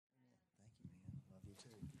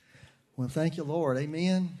Well, thank you, Lord.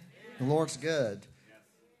 Amen. The Lord's good.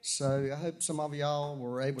 So I hope some of y'all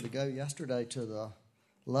were able to go yesterday to the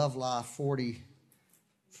Love Life 40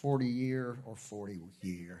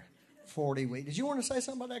 week. Did you want to say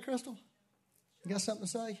something about that, Crystal? You got something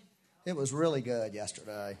to say? It was really good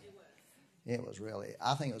yesterday. It was really,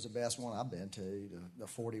 I think it was the best one I've been to, the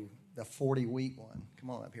 40 week one.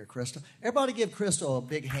 Come on up here, Crystal. Everybody give Crystal a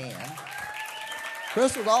big hand.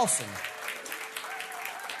 Crystal's awesome.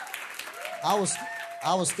 I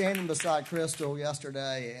was standing beside Crystal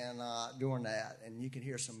yesterday and doing that, and you could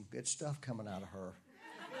hear some good stuff coming out of her.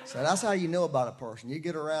 So that's how you know about a person. You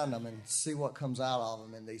get around them and see what comes out of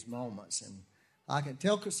them in these moments. And I can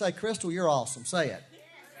say, Crystal, you're awesome. Say it.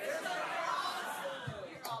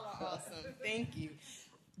 Awesome. Thank you.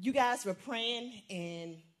 You guys were praying,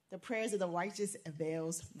 and the prayers of the righteous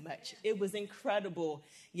avails much. It was incredible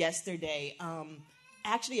yesterday.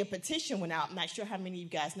 Actually, a petition went out. I'm not sure how many of you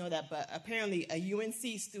guys know that, but apparently a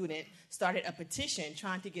UNC student started a petition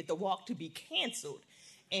trying to get the walk to be canceled.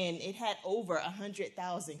 And it had over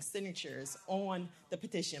 100,000 signatures on the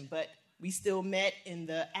petition. But we still met, and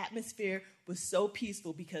the atmosphere was so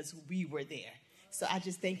peaceful because we were there. So I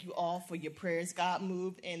just thank you all for your prayers. God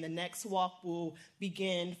moved, and the next walk will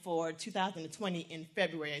begin for 2020 in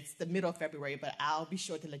February. It's the middle of February, but I'll be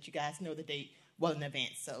sure to let you guys know the date well in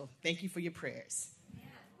advance. So thank you for your prayers.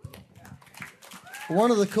 One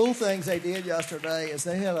of the cool things they did yesterday is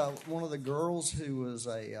they had one of the girls who was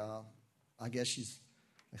I guess she's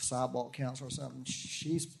a sidewalk counselor or something.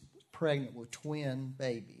 She's pregnant with twin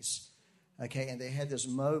babies. Okay, and they had this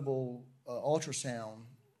mobile ultrasound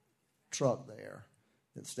truck there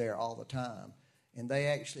that's there all the time. And they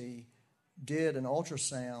actually did an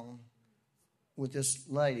ultrasound with this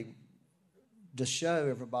lady to show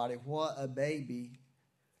everybody what a baby,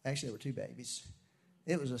 actually there were two babies.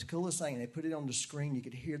 It was the coolest thing. They put it on the screen. You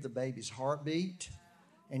could hear the baby's heartbeat,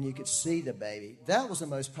 and you could see the baby. That was the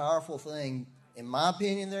most powerful thing, in my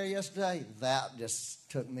opinion, there yesterday. That just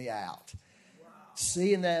took me out. Wow.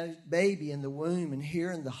 Seeing that baby in the womb and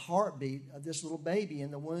hearing the heartbeat of this little baby in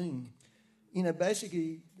the womb. You know,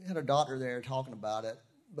 basically, had a doctor there talking about it,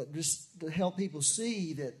 but just to help people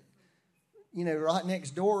see that, you know, right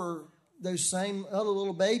next door, those same other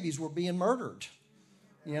little babies were being murdered.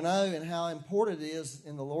 You know, and how important it is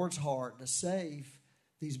in the Lord's heart to save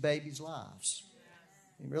these babies' lives.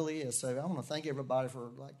 It really is. So I want to thank everybody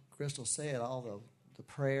for, like Crystal said, all the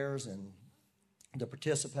prayers and the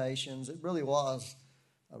participations. It really was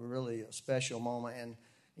a really special moment. And,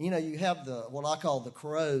 you know, you have what I call the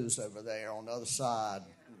crows over there on the other side.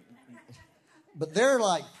 But they're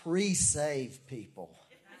like pre-saved people.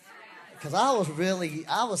 Because I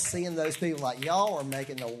was seeing those people like, y'all are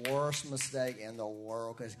making the worst mistake in the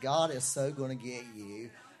world because God is so going to get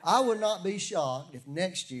you. I would not be shocked if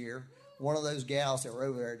next year one of those gals that were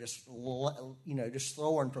over there just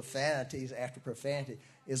throwing profanities after profanity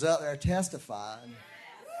is up there testifying,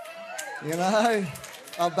 you know,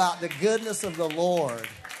 about the goodness of the Lord.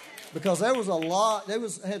 Because there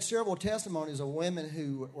was had several testimonies of women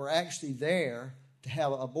who were actually there to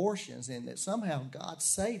have abortions, and that somehow God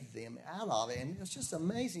saved them out of it. And it's just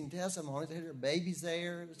amazing testimonies. They had their babies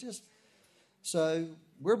there. It was just, so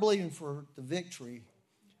we're believing for the victory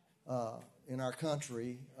in our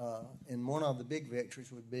country, and one of the big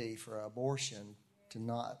victories would be for abortion to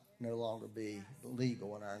no longer be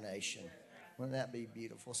legal in our nation. Wouldn't that be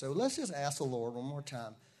beautiful? So let's just ask the Lord one more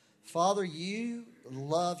time. Father, you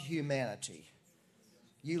love humanity.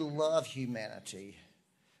 You love humanity.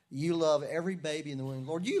 You love every baby in the womb.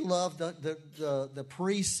 Lord, you love the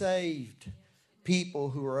pre-saved people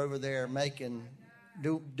who are over there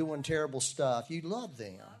doing terrible stuff. You love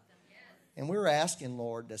them. And we're asking,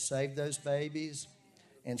 Lord, to save those babies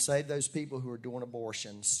and save those people who are doing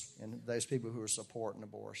abortions and those people who are supporting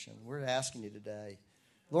abortion. We're asking you today.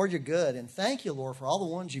 Lord, you're good. And thank you, Lord, for all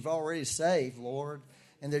the ones you've already saved, Lord.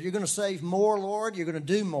 And that you're going to save more, Lord. You're going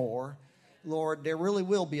to do more. Lord, there really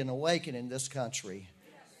will be an awakening in this country.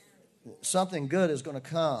 Something good is going to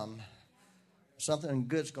come. Something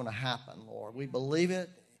good is going to happen, Lord. We believe it,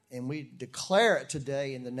 and we declare it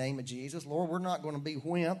today in the name of Jesus. Lord, we're not going to be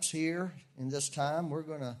wimps here in this time. We're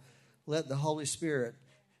going to let the Holy Spirit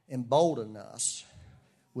embolden us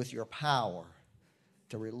with your power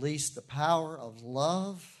to release the power of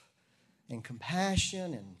love and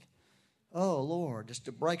compassion and, oh, Lord, just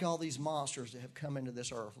to break all these monsters that have come into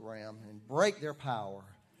this earth realm and break their power.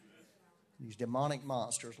 These demonic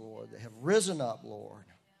monsters, Lord, that have risen up, Lord.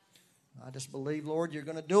 I just believe, Lord, you're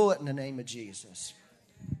going to do it in the name of Jesus.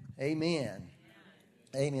 Amen.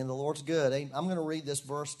 Amen. The Lord's good. I'm going to read this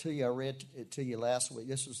verse to you. I read it to you last week.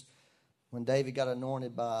 This was when David got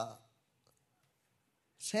anointed by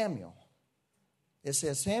Samuel. It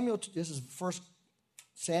says Samuel, this is 1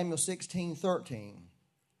 Samuel 16:13.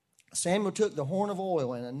 Samuel took the horn of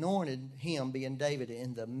oil and anointed him, being David,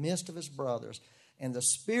 in the midst of his brothers. And the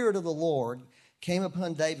Spirit of the Lord came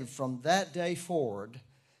upon David from that day forward.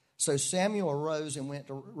 So Samuel arose and went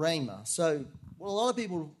to Ramah. So what a lot of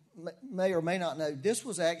people may or may not know, this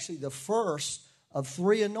was actually the first of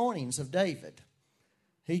 3 anointings of David.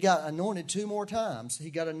 He got anointed 2 more times.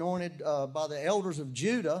 He got anointed by the elders of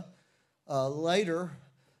Judah later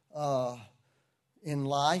in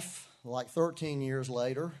life, like 13 years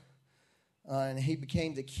later. And he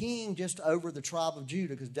became the king just over the tribe of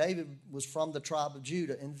Judah, because David was from the tribe of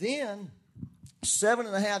Judah. And then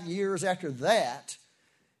 7.5 years after that,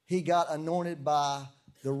 he got anointed by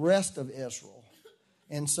the rest of Israel.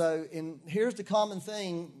 And so, here's the common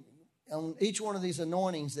thing on each one of these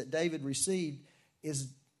anointings that David received is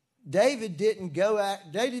David didn't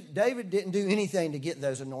do anything to get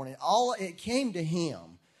those anointings. It came to him.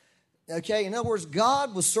 Okay, in other words,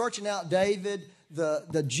 God was searching out David.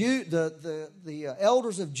 The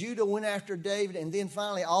elders of Judah went after David, and then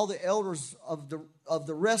finally all the elders of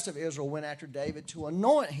the rest of Israel went after David to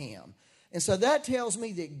anoint him. And so that tells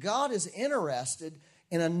me that God is interested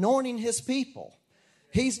in anointing his people.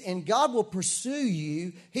 And God will pursue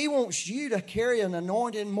you. He wants you to carry an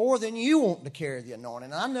anointing more than you want to carry the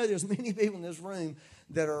anointing. I know there's many people in this room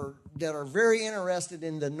that are very interested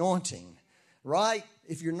in the anointing, right?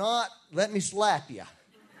 If you're not, let me slap you.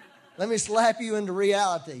 Let me slap you into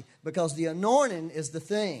reality, because the anointing is the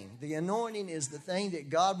thing. The anointing is the thing that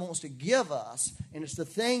God wants to give us, and it's the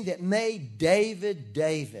thing that made David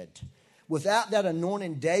David. Without that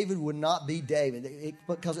anointing, David would not be David,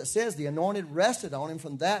 because it says the anointed rested on him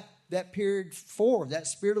from that period forward. That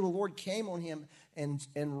Spirit of the Lord came on him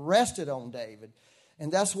and rested on David.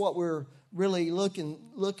 And that's what we're really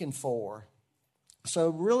looking for. So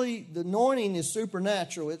really, the anointing is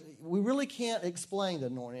supernatural. We really can't explain the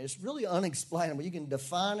anointing. It's really unexplainable. You can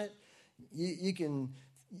define it. You can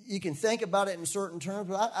think about it in certain terms.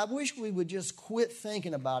 But I wish we would just quit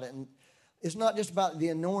thinking about it. And it's not just about the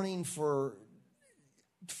anointing for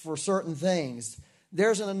certain things.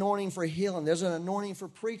 There's an anointing for healing. There's an anointing for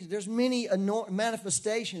preaching. There's many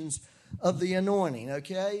manifestations of the anointing,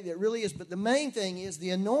 okay? That really is. But the main thing is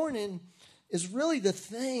the anointing is really the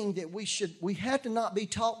thing that we have to not be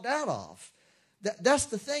talked out of. That's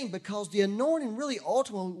the thing, because the anointing really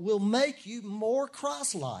ultimately will make you more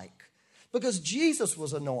Christ-like, because Jesus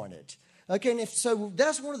was anointed. Okay, and so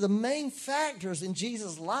that's one of the main factors in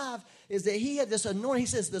Jesus' life, is that he had this anointing. He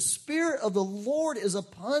says, the Spirit of the Lord is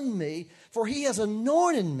upon me, for he has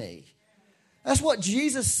anointed me. That's what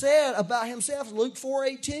Jesus said about himself, Luke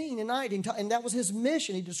 4:18 and 19, and that was his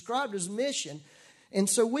mission. He described his mission. And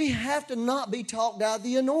so we have to not be talked out of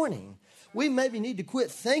the anointing. We maybe need to quit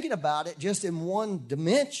thinking about it just in one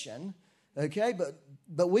dimension, okay?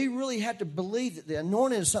 But we really have to believe that the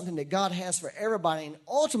anointing is something that God has for everybody. And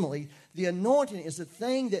ultimately, the anointing is the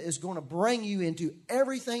thing that is going to bring you into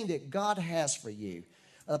everything that God has for you.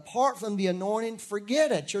 Apart from the anointing,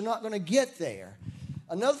 forget it. You're not going to get there.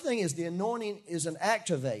 Another thing is the anointing is an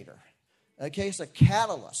activator, okay? It's a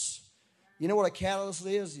catalyst. You know what a catalyst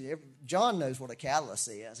is? John knows what a catalyst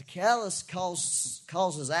is. A catalyst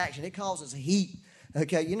causes action. It causes heat.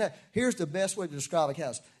 Okay, here's the best way to describe a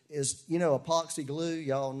catalyst is, epoxy glue.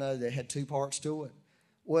 Y'all know they had 2 parts to it.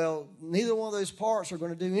 Well, neither one of those parts are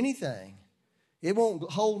going to do anything. It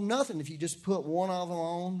won't hold nothing if you just put one of them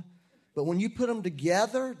on. But when you put them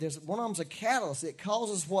together, one of them's a catalyst. It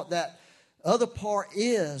causes what that other part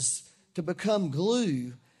is to become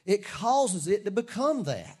glue. It causes it to become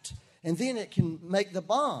that. And then it can make the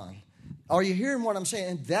bond. Are you hearing what I'm saying?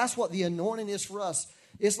 And that's what the anointing is for us.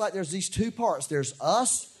 It's like there's these 2 parts. There's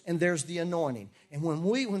us and there's the anointing. And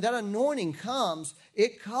when that anointing comes,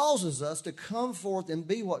 it causes us to come forth and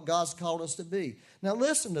be what God's called us to be. Now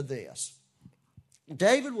listen to this.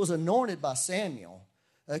 David was anointed by Samuel.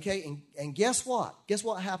 Okay, and guess what? Guess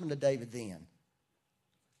what happened to David then?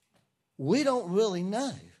 We don't really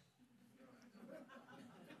know.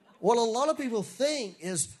 What a lot of people think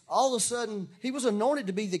is all of a sudden he was anointed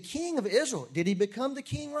to be the king of Israel. Did he become the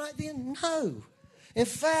king right then? No. In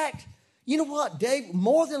fact, you know what?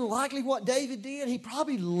 More than likely what David did, he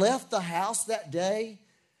probably left the house that day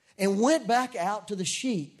and went back out to the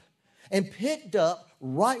sheep and picked up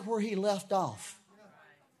right where he left off.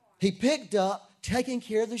 He picked up taking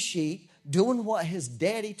care of the sheep, doing what his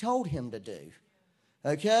daddy told him to do.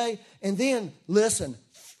 Okay? And then, listen,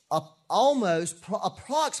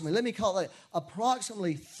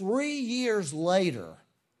 approximately 3 years later,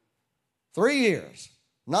 3 years,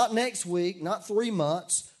 not next week, not 3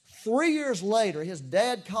 months, 3 years later, his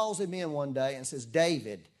dad calls him in one day and says,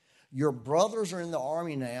 David, your brothers are in the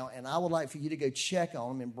army now, and I would like for you to go check on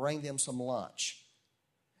them and bring them some lunch.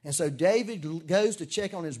 And so David goes to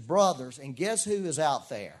check on his brothers, and guess who is out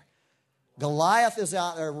there? Goliath is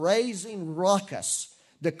out there raising ruckus,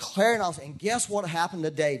 declaring all. And guess what happened to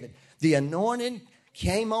David? The anointing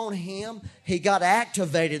came on him. He got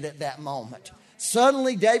activated at that moment.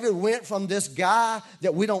 Suddenly, David went from this guy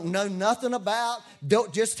that we don't know nothing about,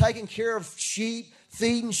 just taking care of sheep,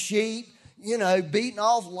 feeding sheep, beating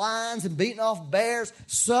off lions and beating off bears.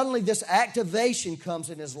 Suddenly, this activation comes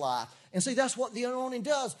in his life. And see, that's what the anointing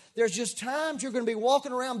does. There's just times you're going to be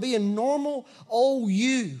walking around being normal old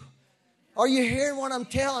you. Are you hearing what I'm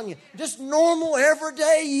telling you? Just normal,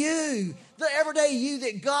 everyday you. The everyday you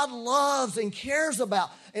that God loves and cares about.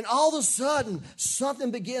 And all of a sudden,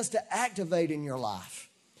 something begins to activate in your life.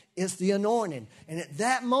 It's the anointing. And at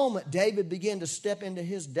that moment, David began to step into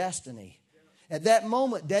his destiny. At that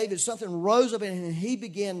moment, something rose up in him,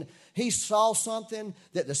 and he saw something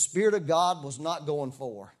that the Spirit of God was not going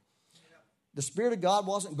for. The Spirit of God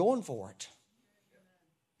wasn't going for it.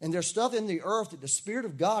 And there's stuff in the earth that the Spirit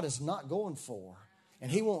of God is not going for. And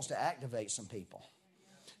He wants to activate some people.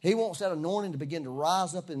 He wants that anointing to begin to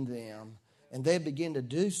rise up in them, and they begin to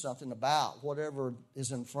do something about whatever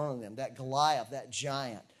is in front of them. That Goliath, that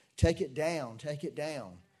giant. Take it down, take it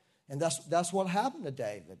down. And that's what happened to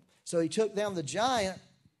David. So he took down the giant,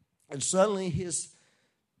 and suddenly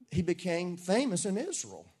he became famous in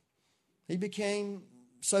Israel. He became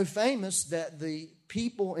so famous that the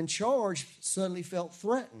people in charge suddenly felt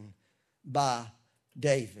threatened by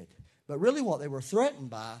David. But really what they were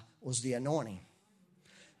threatened by was the anointing.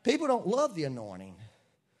 People don't love the anointing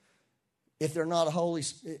if they're not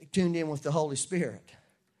tuned in with the Holy Spirit.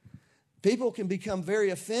 People can become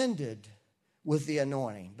very offended with the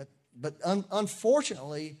anointing. But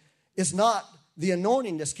unfortunately, it's not the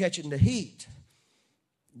anointing that's catching the heat.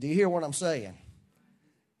 Do you hear what I'm saying?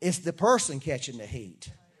 It's the person catching the heat.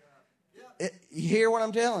 You hear what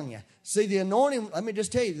I'm telling you? See, the anointing, let me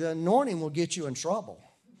just tell you, the anointing will get you in trouble.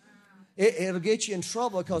 It'll get you in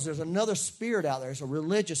trouble because there's another spirit out there. It's a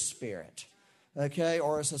religious spirit, okay?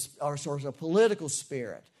 Or it's a political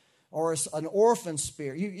spirit. Or it's an orphan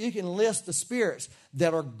spirit. You can list the spirits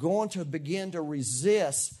that are going to begin to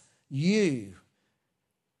resist you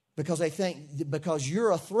because they think because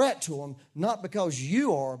you're a threat to them, not because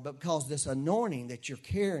you are, but because this anointing that you're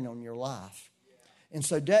carrying on your life. And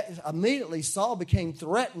so immediately Saul became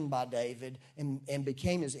threatened by David and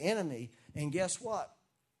became his enemy. And guess what?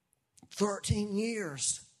 13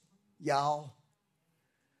 years, y'all.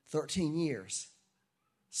 13 years.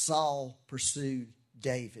 Saul pursued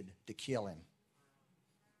David to kill him.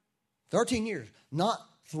 13 years. Not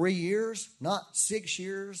 3 years, not 6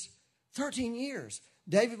 years. 13 years.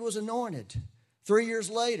 David was anointed. 3 years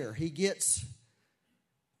later, he gets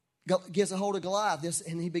a hold of Goliath,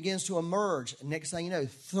 and he begins to emerge. And next thing you know,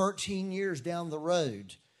 13 years down the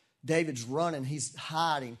road, David's running, he's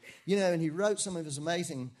hiding. And he wrote some of his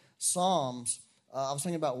amazing psalms. I was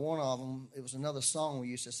thinking about one of them. It was another song we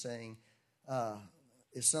used to sing.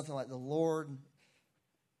 It's something like, the Lord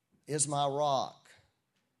is my rock,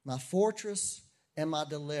 my fortress, and my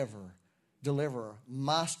deliverer,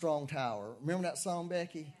 my strong tower. Remember that song,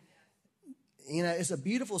 Becky? It's a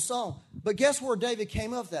beautiful song. But guess where David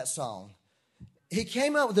came up with that song? He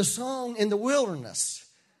came up with the song in the wilderness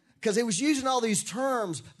because he was using all these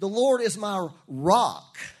terms. The Lord is my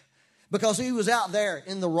rock because he was out there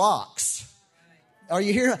in the rocks. Are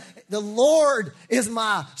you hearing? The Lord is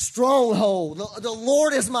my stronghold. The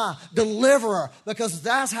Lord is my deliverer because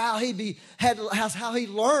that's how he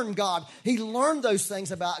learned God. He learned those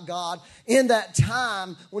things about God in that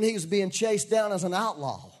time when he was being chased down as an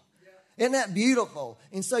outlaw. Isn't that beautiful?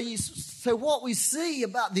 And so what we see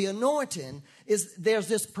about the anointing is there's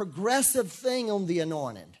this progressive thing on the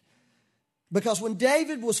anointing. Because when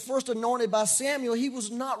David was first anointed by Samuel, he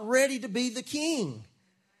was not ready to be the king.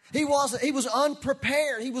 He was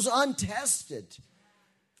unprepared. He was untested.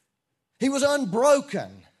 He was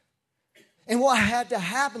unbroken. And what had to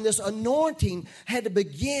happen, this anointing had to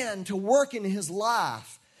begin to work in his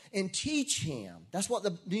life and teach him. That's what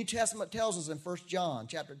the New Testament tells us in 1 John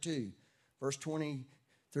chapter 2, verse 20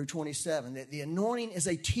 through 27, that the anointing is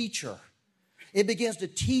a teacher. It begins to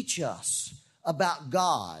teach us about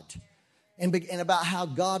God and about how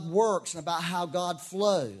God works and about how God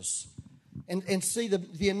flows. And see,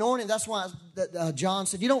 the anointing, that's why John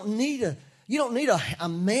said, you don't need a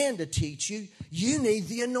man to teach you. You need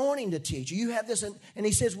the anointing to teach you. You have this, and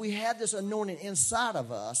he says we have this anointing inside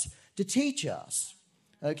of us to teach us.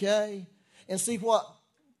 Okay? And see what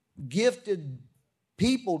gifted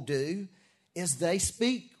people do is they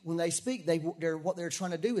speak. When they speak, what they're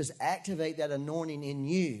trying to do is activate that anointing in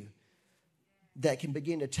you that can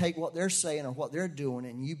begin to take what they're saying or what they're doing,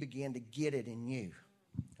 and you begin to get it in you.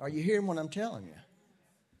 Are you hearing what I'm telling you?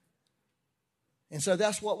 And so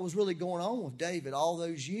that's what was really going on with David all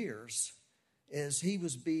those years, is he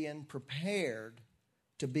was being prepared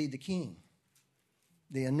to be the king.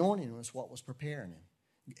 The anointing was what was preparing him.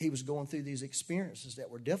 He was going through these experiences that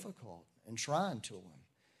were difficult and trying to him.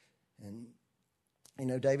 And,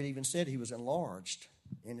 David even said he was enlarged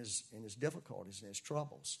in his difficulties and his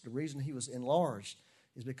troubles. The reason he was enlarged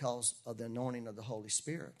is because of the anointing of the Holy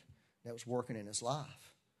Spirit that was working in his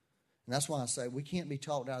life. And that's why I say we can't be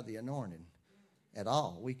talked out of the anointing at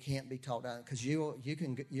all. We can't be talked out, because you're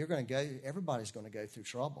going to go. Everybody's going to go through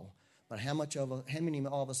trouble. But how many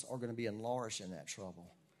of us are going to be enlarged in that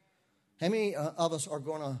trouble? How many of us are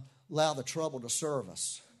going to allow the trouble to serve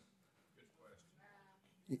us?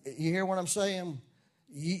 You hear what I'm saying?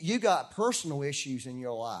 You got personal issues in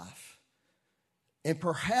your life. And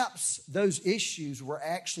perhaps those issues were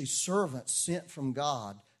actually servants sent from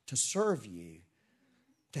God to serve you,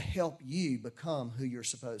 to help you become who you're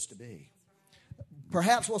supposed to be.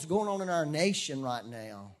 Perhaps what's going on in our nation right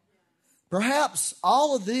now, perhaps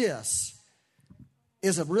all of this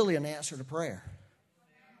is really an answer to prayer.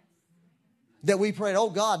 That we prayed, oh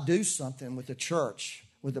God, do something with the church,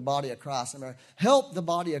 with the body of Christ. And help the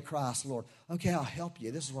body of Christ, Lord. Okay, I'll help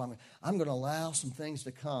you. This is what I'm going to allow some things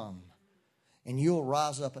to come. And you'll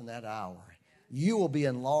rise up in that hour. You will be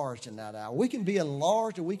enlarged in that hour. We can be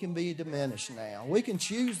enlarged or we can be diminished now. We can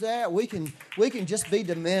choose that. We can just be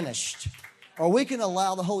diminished. Or we can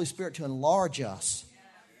allow the Holy Spirit to enlarge us.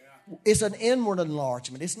 It's an inward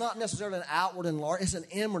enlargement. It's not necessarily an outward enlargement. It's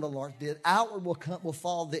an inward enlargement. The outward will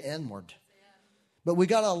follow the inward. But we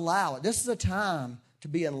got to allow it. This is a time to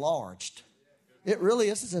be enlarged. It really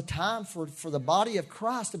is. This is a time for the body of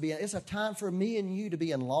Christ to be. It's a time for me and you to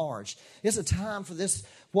be enlarged. It's a time for this,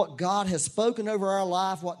 what God has spoken over our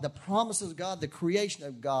life, what the promises of God, the creation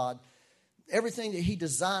of God, everything that He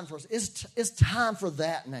designed for us. It's time for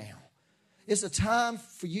that now. It's a time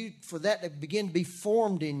for that to begin to be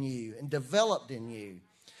formed in you and developed in you.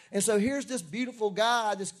 And so here's this beautiful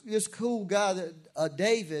guy, this cool guy,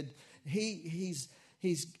 David. He's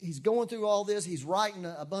going through all this. He's writing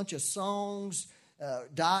a bunch of songs.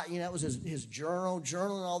 It was his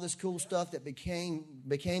journaling all this cool stuff that became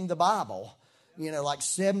the Bible. Like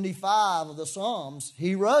 75 of the Psalms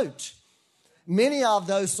he wrote. Many of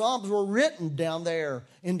those Psalms were written down there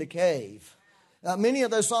in the cave. Many of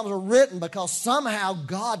those Psalms were written because somehow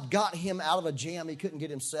God got him out of a jam he couldn't get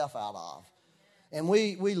himself out of. And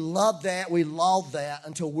we love that. We love that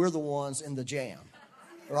until we're the ones in the jam.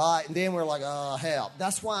 Right? And then we're like, help.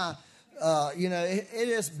 That's why,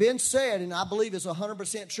 it has been said, and I believe it's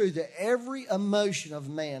 100% true, that every emotion of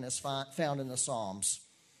man is found in the Psalms.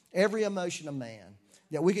 Every emotion of man.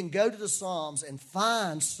 That we can go to the Psalms and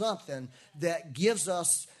find something that gives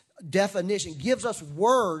us definition, gives us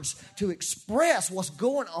words to express what's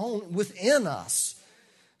going on within us.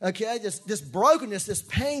 Okay? This brokenness, this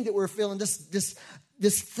pain that we're feeling, this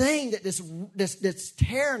thing that's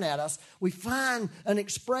tearing at us, we find an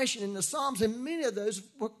expression in the Psalms, and many of those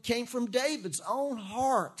came from David's own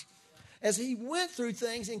heart as he went through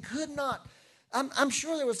things and could not. I'm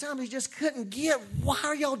sure there was times he just couldn't get, why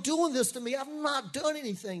are y'all doing this to me? I've not done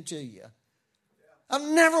anything to you. I've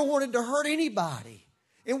never wanted to hurt anybody.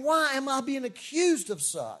 And why am I being accused of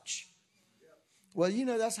such? Well,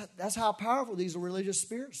 that's how powerful these religious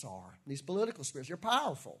spirits are. These political spirits, they're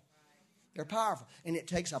powerful. They're powerful. And it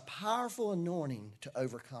takes a powerful anointing to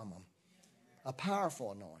overcome them. A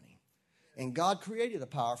powerful anointing. And God created a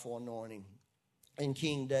powerful anointing in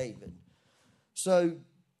King David. So,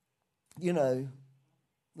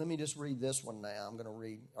 let me just read this one now. I'm going to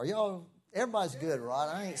read. Everybody's good, right?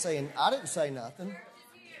 I didn't say nothing.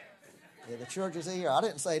 Yeah, the church is here. I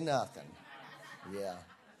didn't say nothing. Yeah.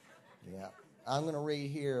 I'm going to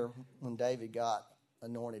read here when David got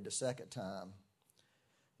anointed the second time.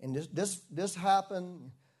 And this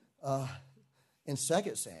happened in 2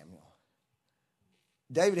 Samuel.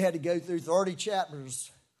 David had to go through 30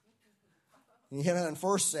 chapters, in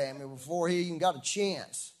 1 Samuel before he even got a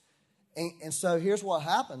chance. And so here's what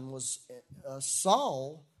happened was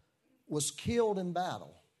Saul was killed in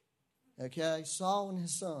battle. Okay? Saul and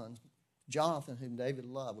his son, Jonathan, whom David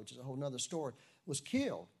loved, which is a whole other story, was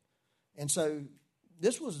killed. And so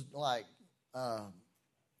this was like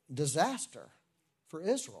disaster for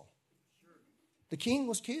Israel. The king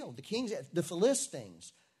was killed. The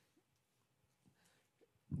Philistines.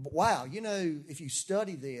 Wow, if you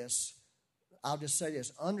study this, I'll just say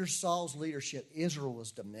this. Under Saul's leadership, Israel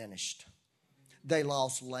was diminished. They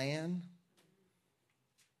lost land.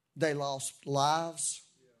 They lost lives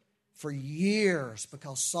for years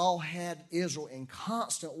because Saul had Israel in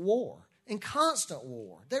constant war. In constant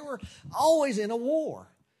war. They were always in a war.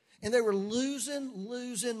 And they were losing.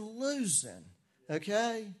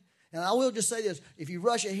 Okay? And I will just say this. If you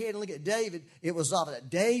rush ahead and look at David, it was opposite.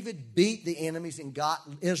 David beat the enemies and got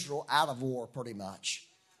Israel out of war pretty much.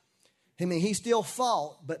 I mean, he still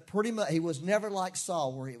fought, but pretty much he was never like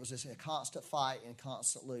Saul, where it was just a constant fight and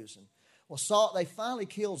constant losing. Well, Saul, they finally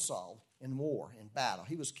killed Saul in war, in battle.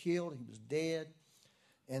 He was killed. He was dead.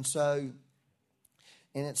 And so,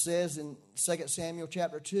 and it says in 2 Samuel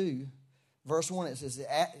chapter 2, verse 1, it says,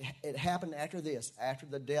 it happened after this, after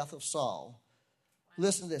the death of Saul.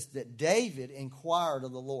 Listen to this, that David inquired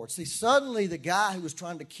of the Lord. See, suddenly the guy who was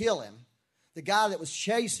trying to kill him, the guy that was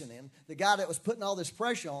chasing him, the guy that was putting all this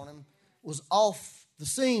pressure on him, was off the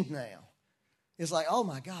scene now. It's like, oh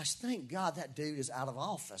my gosh, thank God that dude is out of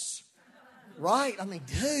office. Right? I mean,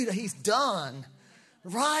 dude, he's done.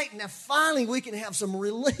 Right? Now finally we can have some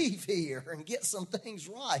relief here and get some things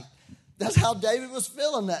right. That's how David was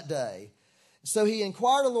feeling that day. So he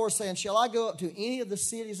inquired of the Lord, saying, shall I go up to any of the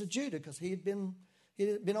cities of Judah? Because he had been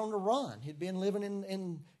on the run. He'd been living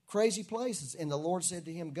in crazy places. And the Lord said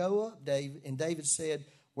to him, go up, David. And David said,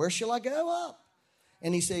 where shall I go up?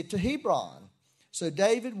 And he said, to Hebron. So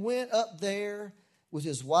David went up there with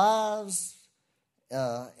his wives,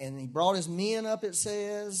 and he brought his men up, it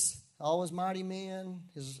says, all his mighty men,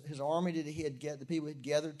 his army that the people had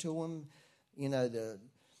gathered to him, you know,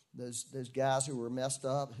 those guys who were messed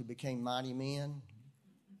up, who became mighty men.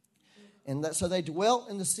 And so they dwelt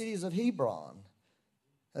in the cities of Hebron.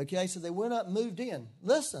 Okay, so they went up and moved in.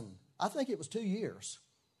 Listen, I think it was 2 years.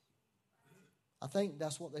 I think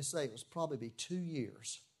that's what they say. It was probably be 2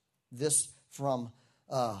 years. This from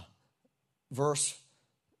verse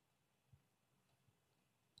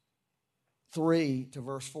 3 to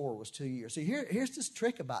verse 4 was 2 years. See, here's this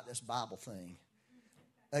trick about this Bible thing.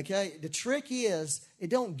 Okay, the trick is it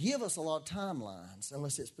don't give us a lot of timelines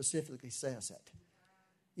unless it specifically says it.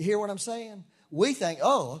 You hear what I'm saying? We think,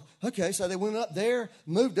 oh, okay, so they went up there,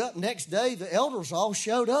 moved up. Next day, the elders all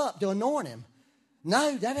showed up to anoint him.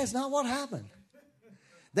 No, that is not what happened.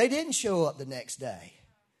 They didn't show up the next day.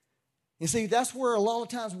 You see, that's where a lot of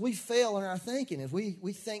times we fail in our thinking. Is we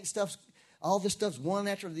think all this stuff's one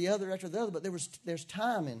after the other, but there's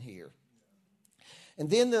time in here. And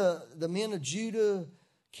then the men of Judah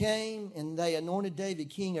came and they anointed David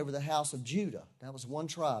king over the house of Judah. That was one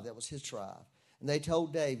tribe. That was his tribe. And they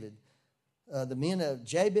told David, the men of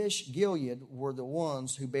Jabesh Gilead were the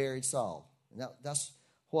ones who buried Saul. And that's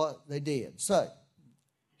what they did. So,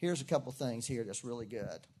 here's a couple things here that's really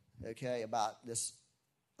good, okay, about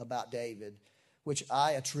David, which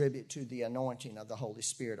I attribute to the anointing of the Holy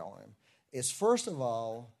Spirit on him. Is first of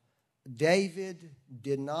all, David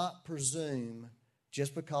did not presume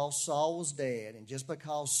just because Saul was dead and just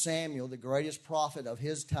because Samuel, the greatest prophet of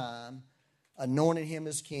his time, anointed him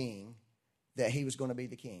as king, that he was going to be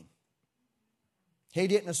the king. He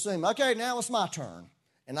didn't assume, okay, now it's my turn.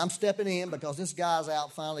 And I'm stepping in because this guy's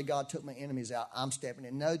out. Finally, God took my enemies out. I'm stepping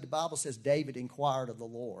in. No, the Bible says David inquired of the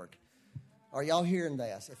Lord. Are y'all hearing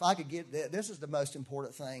this? If I could get this is the most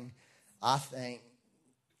important thing, I think,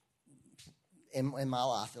 in my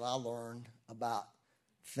life that I learned about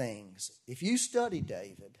things. If you study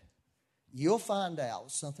David, you'll find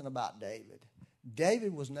out something about David.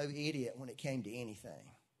 David was no idiot when it came to anything.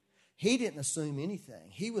 He didn't assume anything.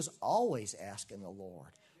 He was always asking the Lord,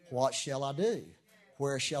 what shall I do?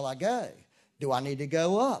 Where shall I go? Do I need to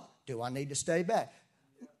go up? Do I need to stay back?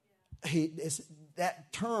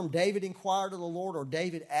 That term, David inquired of the Lord, or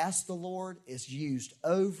David asked the Lord, is used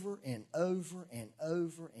over and over and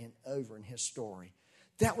over and over in his story.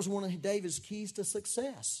 That was one of David's keys to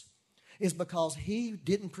success, is because he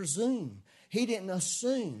didn't presume. He didn't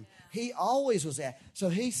assume. He always was at. So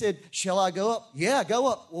he said, shall I go up? Yeah, go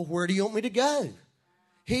up. Well, where do you want me to go?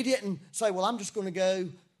 He didn't say, well, I'm just going to go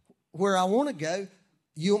where I want to go.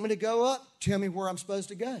 You want me to go up? Tell me where I'm supposed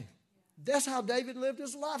to go. That's how David lived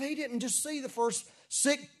his life. He didn't just see the first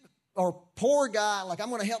sick or poor guy, like I'm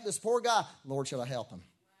going to help this poor guy. Lord, shall I help him?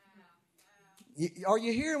 Are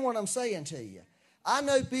you hearing what I'm saying to you? I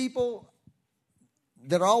know people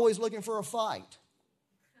that are always looking for a fight.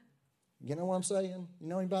 You know what I'm saying? You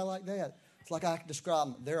know anybody like that? It's like I can describe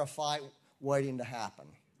them. They're a fight waiting to happen.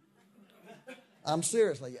 I'm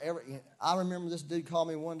seriously. I remember this dude called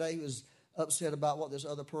me one day. He was upset about what this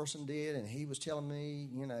other person did, and he was telling me,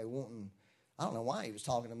 wanting, I don't know why he was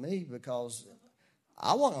talking to me, because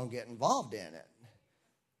I wasn't going to get involved in it.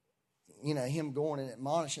 him going and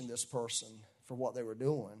admonishing this person for what they were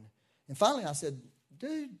doing. And finally I said,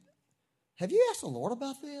 dude, have you asked the Lord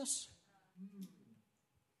about this?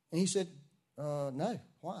 And he said, no,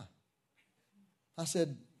 why? I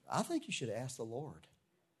said, I think you should ask the Lord.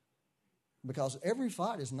 Because every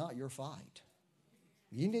fight is not your fight.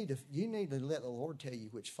 You need to let the Lord tell you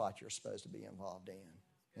which fight you're supposed to be involved in.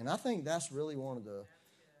 And I think that's really one of the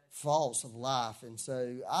faults of life. And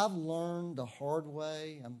so I've learned the hard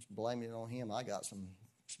way. I'm blaming it on him. I got some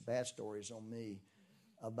bad stories on me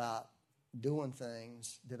about doing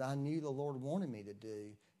things that I knew the Lord wanted me to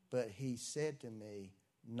do, but he said to me,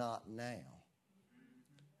 not now.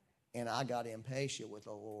 And I got impatient with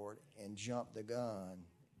the Lord and jumped the gun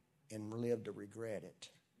and lived to regret it.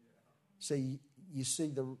 See, you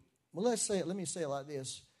see let me say it like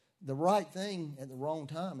this. The right thing at the wrong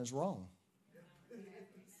time is wrong.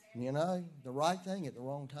 The right thing at the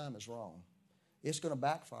wrong time is wrong. It's going to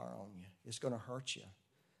backfire on you. It's going to hurt you.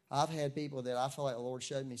 I've had people that I feel like the Lord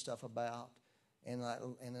showed me stuff about, and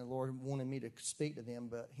the Lord wanted me to speak to them,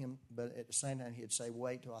 but at the same time He'd say,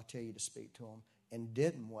 wait till I tell you to speak to them, and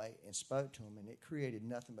didn't wait and spoke to them, and it created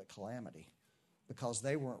nothing but calamity because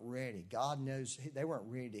they weren't ready. God knows they weren't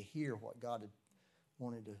ready to hear what God had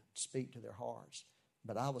wanted to speak to their hearts,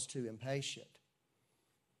 but I was too impatient.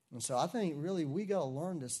 And so I think really we got to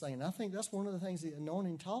learn this thing, and I think that's one of the things the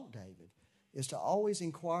anointing taught David, is to always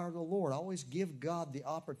inquire of the Lord, always give God the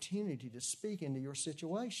opportunity to speak into your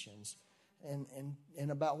situations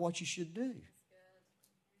and about what you should do.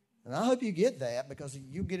 And I hope you get that, because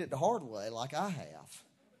you get it the hard way like I have.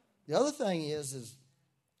 The other thing is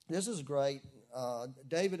this is great.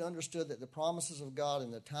 David understood that the promises of God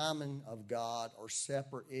and the timing of God are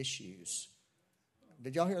separate issues.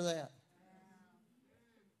 Did y'all hear that?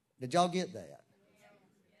 Did y'all get that?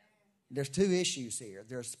 There's two issues here.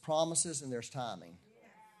 There's promises and there's timing.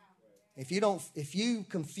 If you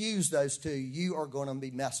confuse those two, you are going to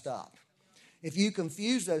be messed up. If you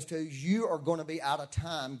confuse those two, you are going to be out of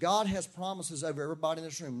time. God has promises over everybody in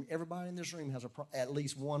this room. Everybody in this room has at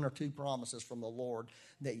least one or two promises from the Lord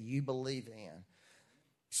that you believe in.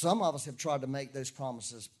 Some of us have tried to make those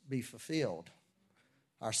promises be fulfilled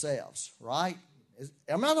ourselves, right?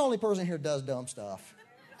 Am I the only person here who does dumb stuff?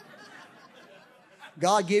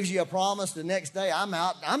 God gives you a promise, the next day I'm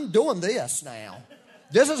out, I'm doing this now.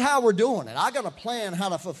 This is how we're doing it. I got a plan how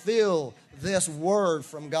to fulfill this word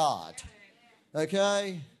from God.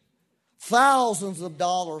 Okay? Thousands of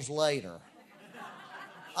dollars later.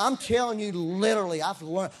 I'm telling you, literally, I've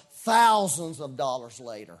learned thousands of dollars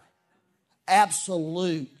later.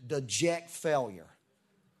 Absolute deject failure.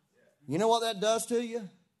 You know what that does to you?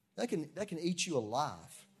 That can eat you alive.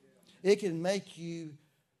 It can make you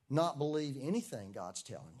not believe anything God's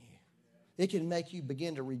telling you. It can make you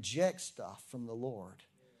begin to reject stuff from the Lord.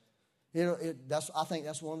 I think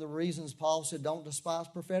that's one of the reasons Paul said don't despise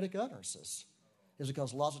prophetic utterances. Is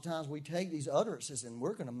because lots of times we take these utterances and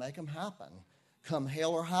we're going to make them happen, come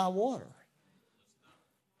hell or high water.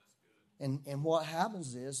 And what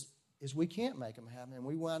happens is we can't make them happen, and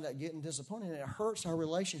we wind up getting disappointed, and it hurts our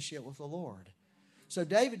relationship with the Lord. So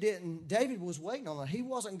David was waiting on that. He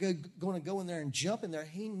wasn't going to go in there and jump in there.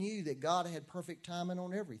 He knew that God had perfect timing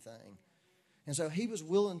on everything. And so he was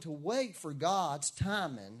willing to wait for God's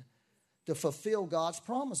timing to fulfill God's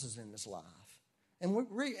promises in his life.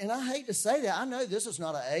 And I hate to say that. I know this is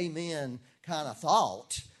not an amen kind of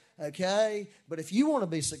thought, okay? But if you want to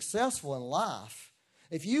be successful in life,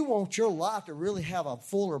 if you want your life to really have a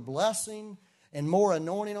fuller blessing and more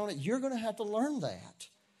anointing on it, you're going to have to learn that.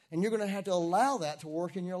 And you're going to have to allow that to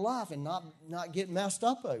work in your life and not get messed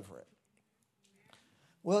up over it.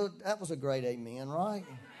 Well, that was a great amen, right?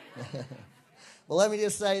 Well, let me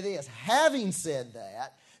just say this. Having said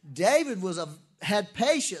that, David had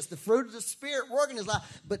patience, the fruit of the Spirit working in his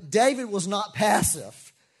life, but David was not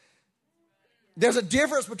passive. There's a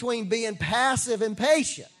difference between being passive and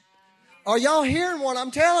patient. Are y'all hearing what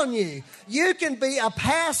I'm telling you? You can be a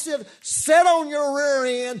passive, sit on your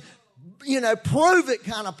rear end, prove it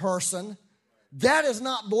kind of person. That is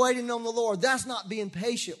not waiting on the Lord. That's not being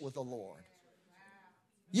patient with the Lord.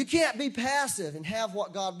 You can't be passive and have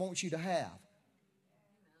what God wants you to have.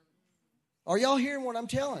 Are y'all hearing what I'm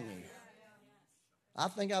telling you? I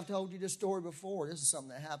think I've told you this story before. This is something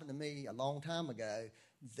that happened to me a long time ago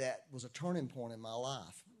that was a turning point in my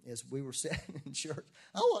life. As we were sitting in church,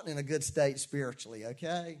 I wasn't in a good state spiritually,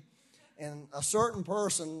 okay? And a certain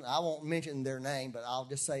person, I won't mention their name, but I'll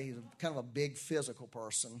just say he's kind of a big physical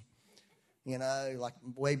person, like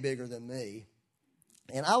way bigger than me.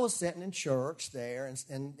 And I was sitting in church there,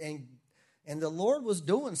 and the Lord was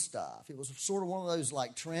doing stuff. It was sort of one of those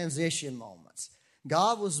like transition moments.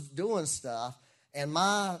 God was doing stuff, and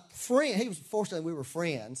my friend, fortunately we were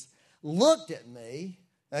friends, looked at me,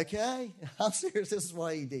 okay? I'm serious, this is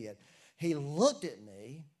what he did. He looked at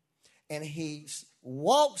me, and he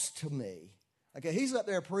walks to me. Okay, he's up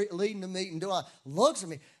there leading the meeting, looks at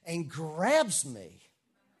me, and grabs me,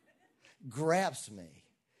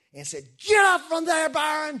 and said, "Get up from there,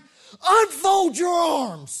 Byron, unfold your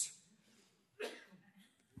arms."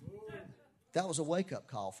 That was a wake-up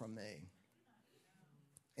call from me.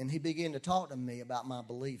 And he began to talk to me about my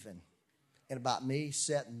believing and about me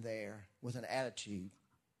sitting there with an attitude.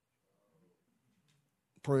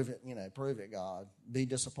 Prove it, God. Be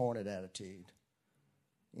disappointed attitude.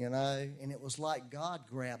 And it was like God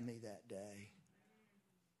grabbed me that day.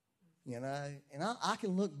 And I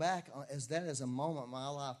can look back as a moment in my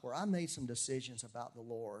life where I made some decisions about the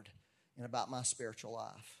Lord and about my spiritual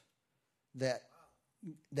life that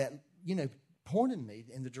pointed me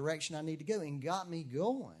in the direction I need to go and got me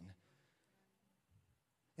going.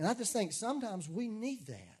 And I just think sometimes we need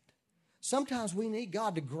that. Sometimes we need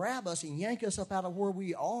God to grab us and yank us up out of where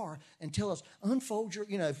we are and tell us, unfold your,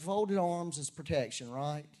 folded arms is protection,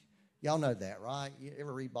 right? Y'all know that, right? You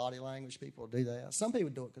ever read body language? People do that. Some people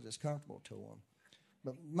do it because it's comfortable to them.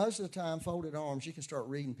 But most of the time, folded arms, you can start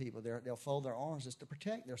reading people. They'll fold their arms just to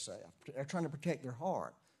protect themselves. They're trying to protect their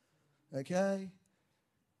heart. Okay?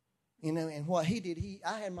 And what he did,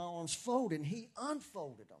 I had my arms folded, and he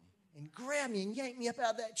unfolded them and grabbed me and yanked me up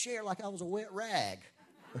out of that chair like I was a wet rag.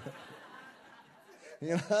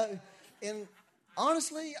 And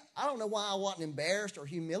honestly, I don't know why I wasn't embarrassed or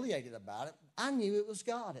humiliated about it. I knew it was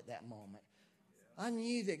God at that moment. I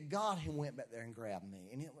knew that God had went back there and grabbed me.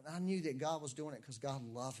 And I knew that God was doing it because God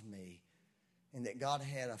loved me. And that God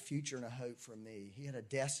had a future and a hope for me. He had a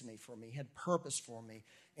destiny for me. He had purpose for me.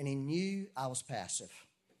 And he knew I was passive.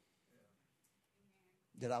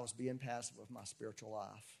 That I was being passive with my spiritual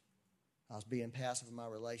life. I was being passive in my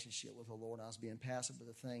relationship with the Lord. I was being passive with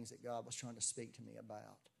the things that God was trying to speak to me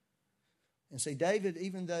about. And see, David,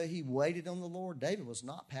 even though he waited on the Lord, David was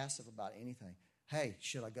not passive about anything. Hey,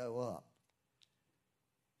 should I go up?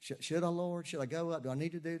 Should I, Lord? Should I go up? Do I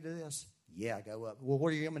need to do this? Yeah, go up. Well,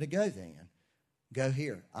 where do you want me to go then? Go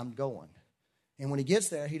here. I'm going. And when he gets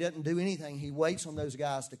there, he doesn't do anything. He waits on those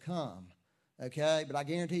guys to come. Okay? But I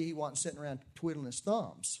guarantee he wasn't sitting around twiddling his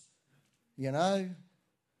thumbs. And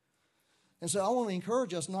so I want to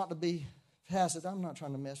encourage us not to be passive. I'm not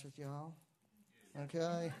trying to mess with y'all.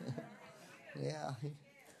 Okay? Yeah.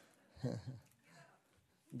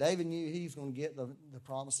 David knew he was going to get the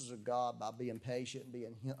promises of God by being patient,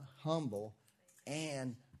 being humble,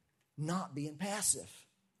 and not being passive.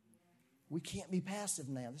 We can't be passive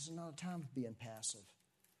now. This is not a time for being passive.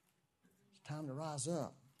 It's time to rise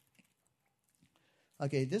up.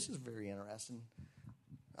 Okay, this is very interesting.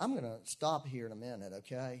 I'm going to stop here in a minute,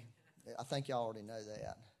 okay? I think y'all already know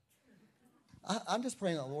that. I'm just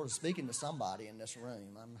praying that the Lord is speaking to somebody in this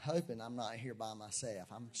room. I'm hoping I'm not here by myself.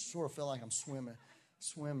 I sort of feel like I'm swimming.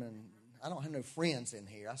 I don't have no friends in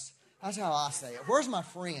here. That's how I say it. Where's my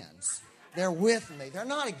friends? They're with me. They're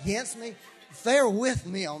not against me. They're with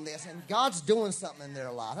me on this, and God's doing something in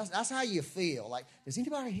their life. That's how you feel. Like, is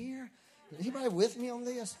anybody here? Is anybody with me on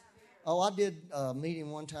this? Oh, I did a meeting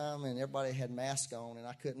one time, and everybody had masks on, and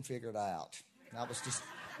I couldn't figure it out. And I was just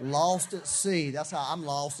lost at sea. That's how I'm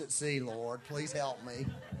lost at sea, Lord. Please help me.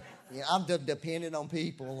 I'm dependent on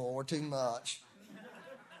people, Lord, too much.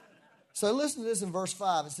 So listen to this in verse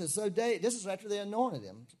 5. It says, this is after they anointed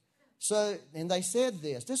him. And they said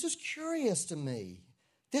this. This is curious to me.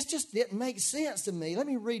 This just didn't make sense to me. Let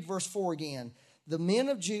me read verse 4 again. The men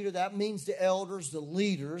of Judah, that means the elders, the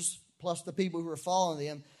leaders, plus the people who were following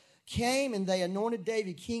them, came and they anointed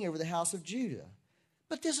David king over the house of Judah.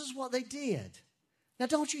 But this is what they did. Now,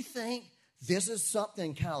 don't you think this is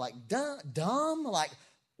something kind of like dumb? Like,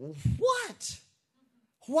 what?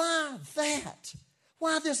 Why that?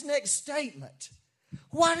 Why this next statement?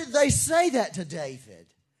 Why did they say that to David?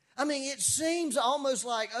 I mean, it seems almost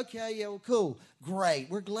like, okay, yeah, well, cool, great.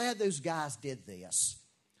 We're glad those guys did this.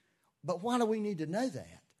 But why do we need to know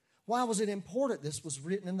that? Why was it important this was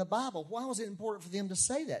written in the Bible? Why was it important for them to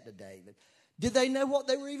say that to David? Did they know what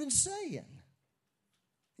they were even saying?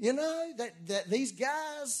 That these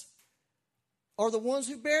guys are the ones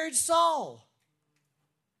who buried Saul.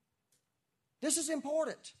 This is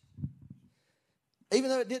important. Even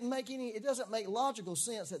though it doesn't make logical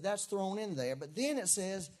sense that that's thrown in there. But then it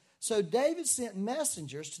says, so David sent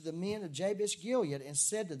messengers to the men of Jabesh Gilead and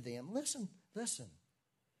said to them, listen.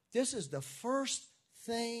 This is the first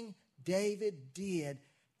thing David did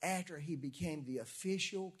after he became the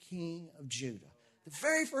official king of Judah. The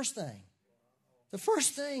very first thing. The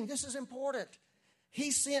first thing, this is important.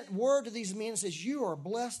 he sent word to these men and says, you are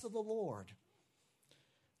blessed of the Lord,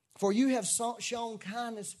 for you have shown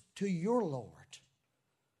kindness to your Lord,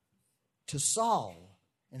 to Saul,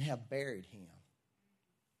 and have buried him.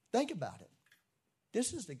 Think about it.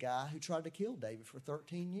 This is the guy who tried to kill David for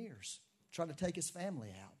 13 years, tried to take his family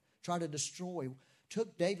out, tried to destroy,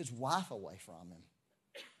 took David's wife away from him.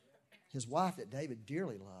 His wife that David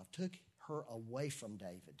dearly loved, took her away from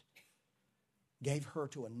David, gave her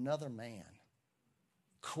to another man,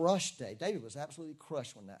 crushed David. David was absolutely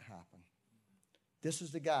crushed when that happened. This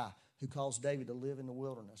is the guy who caused David to live in the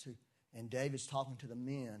wilderness, and David's talking to the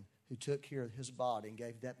men who took care of his body and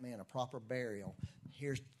gave that man a proper burial.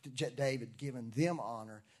 Here's David giving them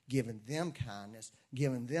honor, giving them kindness,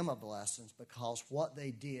 giving them a blessing, because what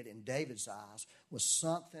they did in David's eyes was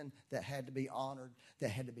something that had to be honored, that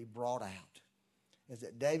had to be brought out. Is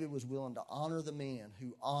that David was willing to honor the men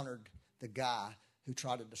who honored the guy who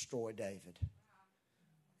tried to destroy David.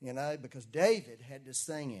 You know, because David had this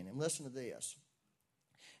thing in him. Listen to this.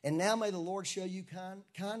 And now may the Lord show you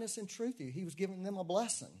kindness and truth to you. He was giving them a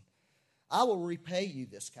blessing. I will repay you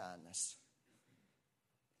this kindness,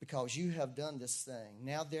 because you have done this thing.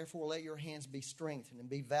 Now, therefore, let your hands be strengthened and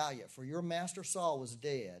be valiant, for your master Saul was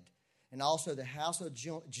dead, and also the house of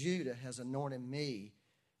Judah has anointed me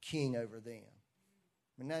king over them.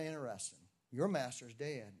 Isn't that interesting? Your master's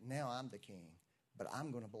dead. Now I'm the king, but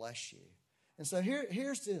I'm going to bless you. And so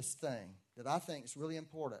here's this thing that I think is really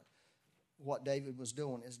important. What David was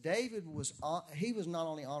doing is he was not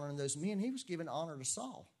only honoring those men, he was giving honor to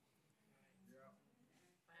Saul.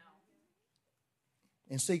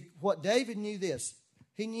 And see, what David knew this,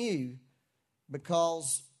 he knew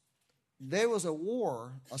because there was a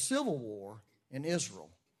war, a civil war in Israel.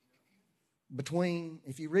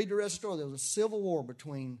 If you read the rest of the story, there was a civil war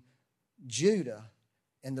between Judah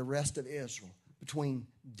and the rest of Israel, between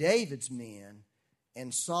David's men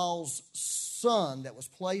and Saul's son that was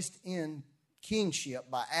placed in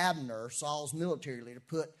kingship by Abner, Saul's military leader,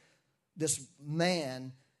 put this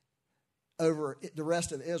man over the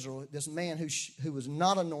rest of Israel, this man who was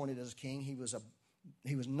not anointed as a king. He was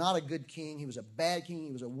not a good king. He was a bad king.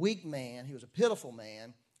 He was a weak man. He was a pitiful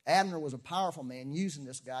man. Abner was a powerful man, using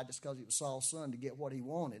this guy just because he was Saul's son to get what he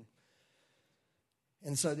wanted.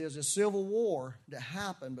 And so there's a civil war that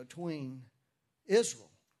happened between Israel.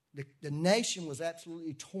 The nation was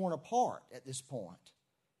absolutely torn apart at this point.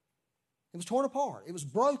 It was torn apart. It was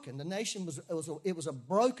broken. The nation was a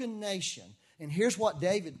broken nation. And here's what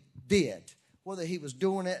David did. Whether he was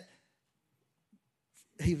doing it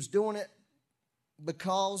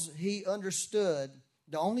because he understood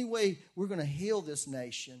the only way we're going to heal this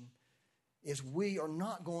nation is we are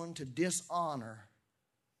not going to dishonor.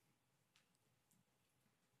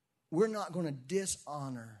 We're not going to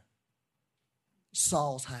dishonor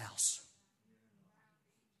Saul's house.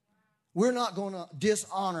 We're not going to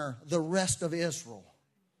dishonor the rest of Israel.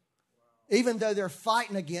 Even though they're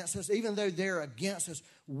fighting against us, even though they're against us,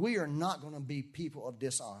 we are not going to be people of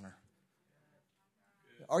dishonor.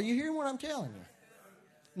 Are you hearing what I'm telling you?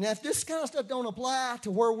 Now, if this kind of stuff don't apply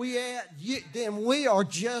to where we at, then we are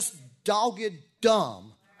just dogged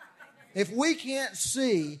dumb. If we can't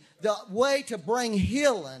see the way to bring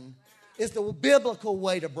healing is the biblical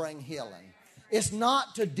way to bring healing. It's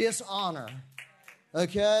not to dishonor.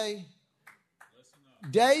 Okay?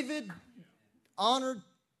 David honored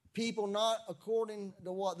people not according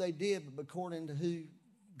to what they did, but according to who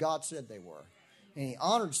God said they were. And he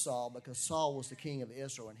honored Saul because Saul was the king of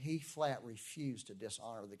Israel, and he flat refused to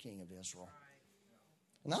dishonor the king of Israel.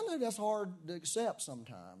 And I know that's hard to accept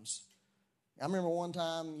sometimes. I remember one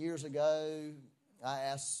time years ago, I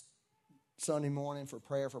asked Sunday morning for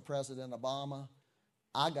prayer for President Obama.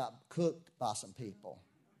 I got cooked by some people.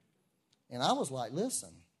 And I was like, listen,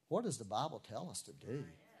 what does the Bible tell us to do?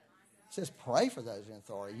 It says pray for those in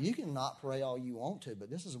authority. You can not pray all you want to, but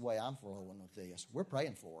this is the way I'm flowing with this. We're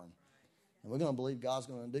praying for him. And we're going to believe God's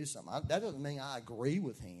going to do something. That doesn't mean I agree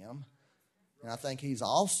with him. And I think he's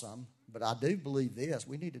awesome. But I do believe this.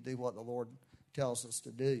 We need to do what the Lord tells us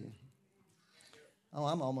to do. Oh,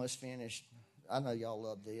 I'm almost finished. I know y'all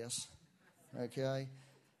love this. Okay?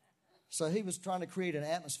 So he was trying to create an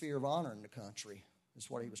atmosphere of honor in the country. That's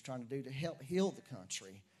what he was trying to do to help heal the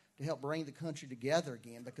country, to help bring the country together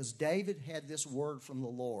again. Because David had this word from the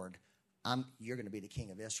Lord. You're going to be the king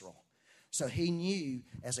of Israel. So he knew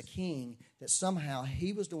as a king that somehow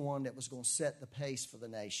he was the one that was going to set the pace for the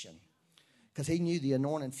nation. Because he knew the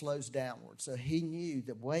anointing flows downward. So he knew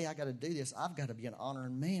the way I got to do this, I've got to be an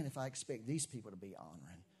honoring man if I expect these people to be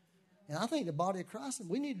honoring. And I think the body of Christ,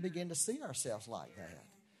 we need to begin to see ourselves like that.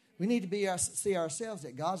 We need to see ourselves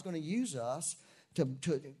that God's going to use us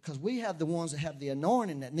because we have the ones that have the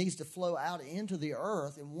anointing that needs to flow out into the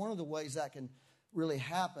earth. And one of the ways that can really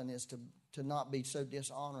happen is to not be so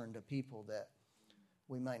dishonoring to people that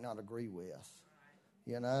we might not agree with.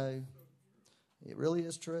 You know, it really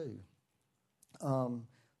is true.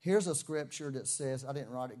 Here's a scripture that says, I didn't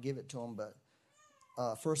write it, give it to them, but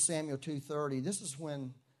 1 Samuel 2:30. This is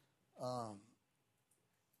when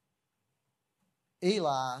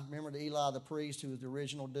Eli, remember Eli the priest who was the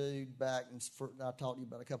original dude back, I talked to you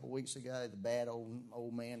about a couple of weeks ago, the bad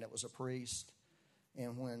old man that was a priest.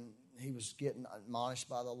 And when he was getting admonished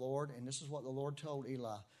by the Lord, and this is what the Lord told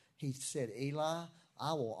Eli. He said, Eli,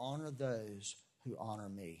 I will honor those who honor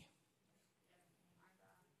me.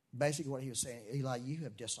 Basically what he was saying, Eli, you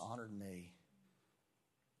have dishonored me.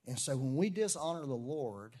 And so when we dishonor the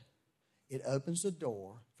Lord, it opens the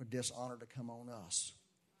door for dishonor to come on us.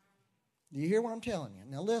 Do you hear what I'm telling you?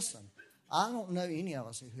 Now listen, I don't know any of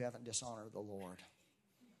us who haven't dishonored the Lord.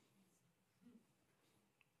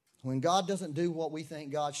 When God doesn't do what we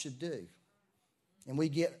think God should do, and we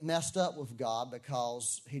get messed up with God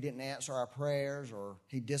because he didn't answer our prayers or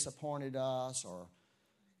he disappointed us, or,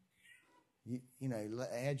 you know,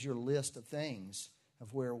 add your list of things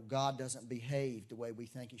of where God doesn't behave the way we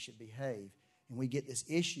think he should behave. And we get this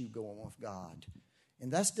issue going with God.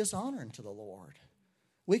 And that's dishonoring to the Lord.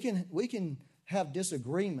 We can have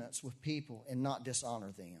disagreements with people and not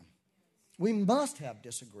dishonor them. We must have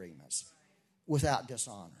disagreements without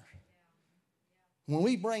dishonor. When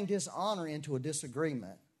we bring dishonor into a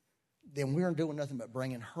disagreement, then we're doing nothing but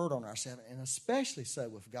bringing hurt on ourselves, and especially so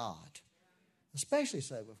with God. Especially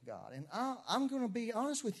so with God. And I'm going to be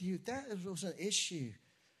honest with you, that was an issue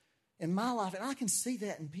in my life. And I can see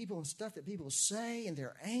that in people and stuff that people say, and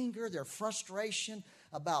their anger, their frustration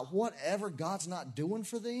about whatever God's not doing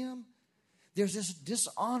for them. There's this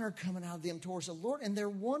dishonor coming out of them towards the Lord, and they're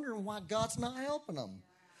wondering why God's not helping them.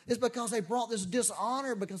 It's because they brought this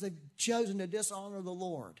dishonor because they've chosen to dishonor the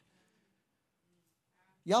Lord.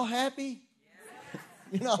 Y'all happy? Yes.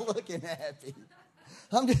 You're not looking happy.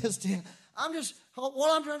 What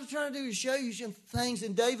I'm trying to do is show you some things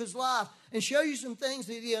in David's life and show you some things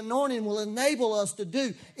that the anointing will enable us to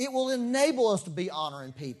do. It will enable us to be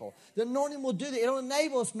honoring people. The anointing will do that. It'll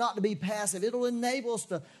enable us not to be passive. It'll enable us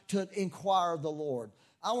to inquire of the Lord.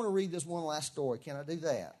 I want to read this one last story. Can I do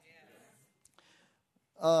that?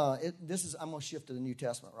 I'm going to shift to the New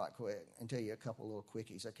Testament right quick and tell you a couple little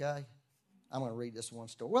quickies, okay? I'm going to read this one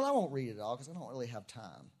story. Well, I won't read it all because I don't really have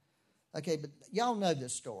time. Okay, but y'all know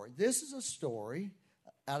this story. This is a story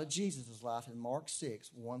out of Jesus' life in Mark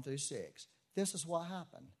 6, 1 through 6. This is what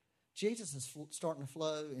happened. Jesus is starting to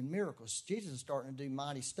flow in miracles. Jesus is starting to do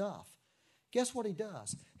mighty stuff. Guess what he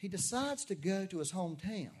does? He decides to go to his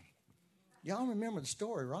hometown. Y'all remember the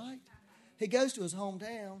story, right? He goes to his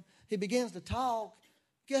hometown. He begins to talk.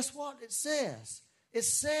 Guess what it says? It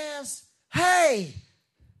says, hey,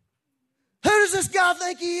 who does this guy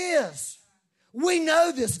think he is? We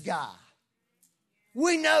know this guy.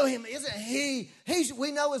 We know him. Isn't he?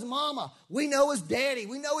 We know his mama. We know his daddy.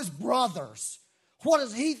 We know his brothers. What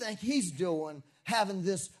does he think he's doing, having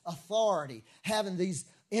this authority, having these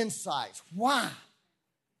insights? Why?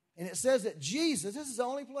 And it says that Jesus, this is the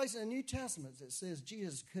only place in the New Testament that says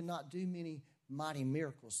Jesus could not do many mighty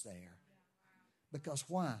miracles there. Because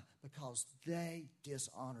why? Because they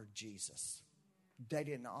dishonored Jesus. They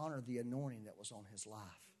didn't honor the anointing that was on his life.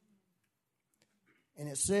 And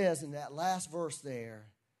it says in that last verse there,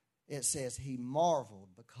 it says he marveled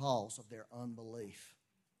because of their unbelief.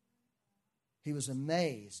 He was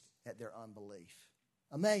amazed at their unbelief.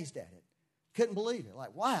 Amazed at it. Couldn't believe it.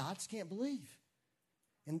 Like, wow, I just can't believe.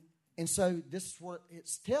 And so this is what it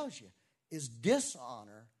tells you, is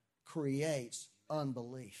dishonor creates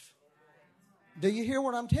unbelief. Do you hear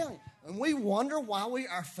what I'm telling you? And we wonder why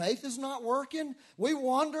our faith is not working. We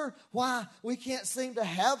wonder why we can't seem to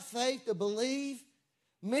have faith to believe.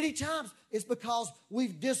 Many times it's because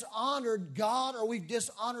we've dishonored God or we've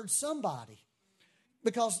dishonored somebody.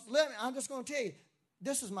 Because I'm just going to tell you,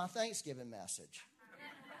 this is my Thanksgiving message.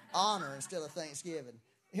 Honor instead of Thanksgiving.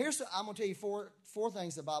 I'm going to tell you four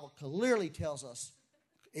things the Bible clearly tells us.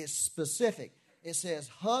 It's specific. It says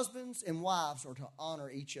husbands and wives are to honor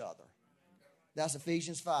each other. That's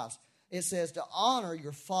Ephesians 5. It says to honor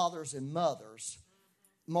your fathers and mothers.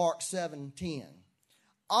 Mark 7:10.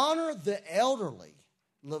 Honor the elderly.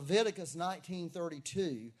 Leviticus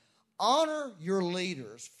 19:32. Honor your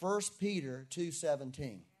leaders. 1 Peter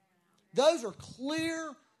 2:17. Those are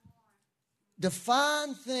clear,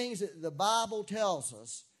 defined things that the Bible tells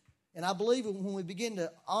us. And I believe when we begin to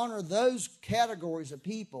honor those categories of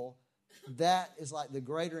people, that is like the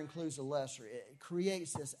greater includes the lesser. It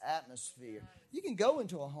creates this atmosphere. You can go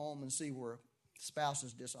into a home and see where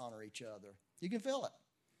spouses dishonor each other. You can feel it.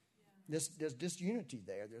 There's disunity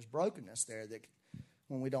there. There's brokenness there that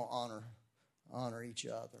when we don't honor each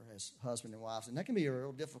other as husband and wives. And that can be a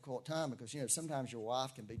real difficult time because, sometimes your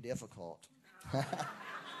wife can be difficult.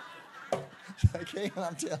 Okay,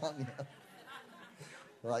 I'm telling you.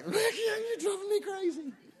 Like, Ricky, you're driving me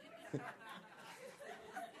crazy.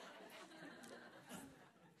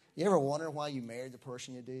 You ever wonder why you married the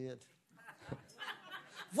person you did?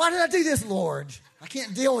 Why did I do this, Lord? I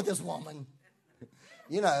can't deal with this woman.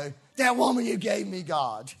 That woman you gave me,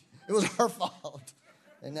 God. It was her fault.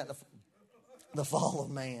 Isn't that the fall of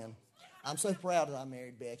man? I'm so proud that I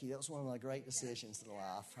married Becky. That was one of my great decisions in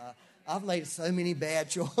life. I've made so many bad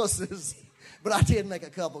choices, but I did make a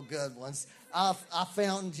couple good ones. I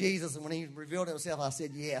found Jesus, and when he revealed himself, I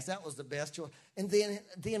said, yes, that was the best choice. And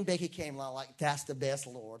then Becky came along like, that's the best,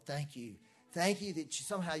 Lord. Thank you. Thank you that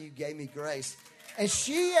somehow you gave me grace. And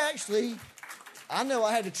she actually, I know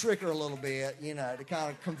I had to trick her a little bit, to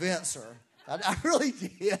kind of convince her. I really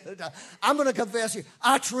did. I'm going to confess you,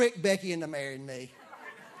 I tricked Becky into marrying me.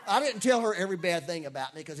 I didn't tell her every bad thing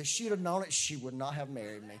about me because if she'd have known it, she would not have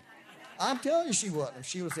married me. I'm telling you she wouldn't.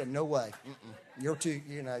 She would have said, no way. You're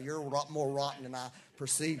you're more rotten than I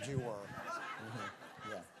perceived you were.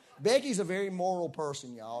 Mm-hmm. Yeah. Becky's a very moral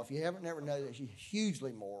person, y'all. If you haven't never known that, she's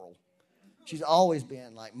hugely moral. She's always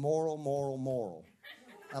been like moral.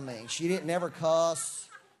 I mean, she didn't never cuss,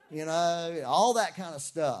 all that kind of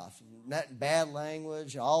stuff. That bad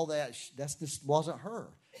language, all that, that just wasn't her.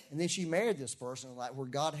 And then she married this person like where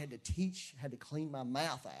God had to clean my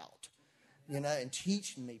mouth out, and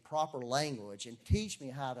teach me proper language and teach me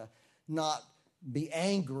how to not be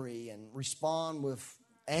angry and respond with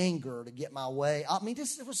anger to get my way. I mean,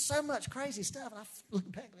 there was so much crazy stuff. And I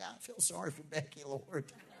look back, I feel sorry for Becky, Lord.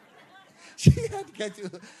 She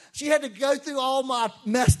had to go through all my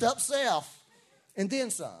messed up self and then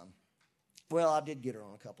some. Well, I did get her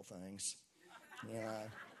on a couple things,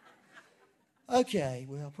 Okay,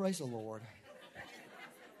 well, praise the Lord.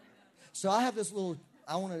 So I have this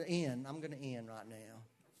I'm going to end right now.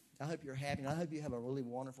 I hope you're happy, and I hope you have a really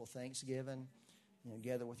wonderful Thanksgiving,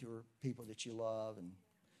 gather with your people that you love and,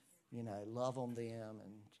 love on them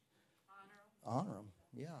and honor them.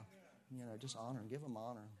 Yeah. Just honor them, give them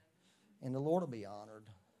honor. And the Lord will be honored.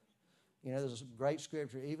 There's a great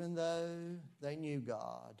scripture. Even though they knew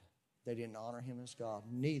God, they didn't honor him as God.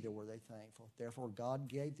 Neither were they thankful. Therefore, God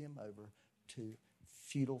gave them over to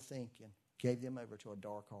futile thinking, gave them over to a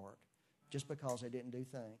dark heart. Just because they didn't do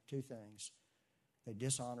two things. They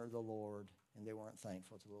dishonored the Lord, and they weren't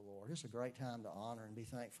thankful to the Lord. It's a great time to honor and be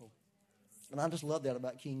thankful. And I just love that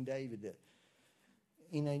about King David, that,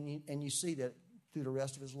 and you see that through the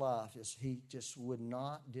rest of his life, is he just would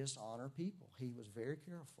not dishonor people. He was very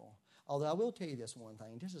careful. Although I will tell you this one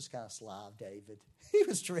thing. This is kind of sly of David. He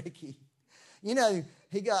was tricky. He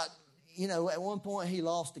got, at one point he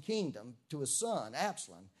lost the kingdom to his son,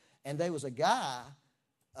 Absalom. And there was a guy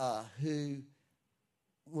who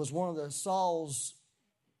was one of the Saul's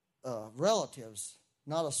relatives,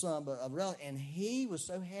 not a son, but a relative. And he was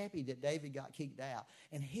so happy that David got kicked out.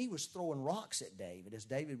 And he was throwing rocks at David as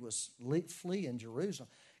David was fleeing Jerusalem,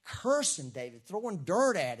 cursing David, throwing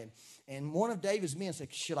dirt at him. And one of David's men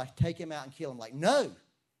said, should I take him out and kill him? Like, no,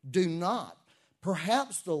 do not.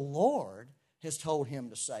 Perhaps the Lord has told him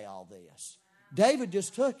to say all this. David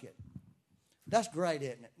just took it. That's great,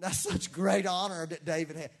 isn't it? That's such great honor that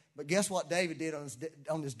David had. But guess what David did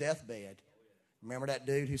on his deathbed? Remember that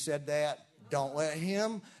dude who said that? Don't let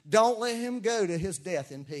him go to his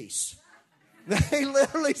death in peace. He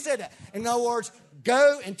literally said that. In other words,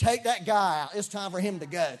 go and take that guy out. It's time for him to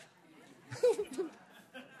go.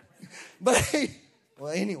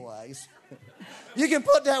 Anyways, you can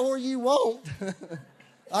put that where you want.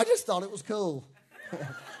 I just thought it was cool.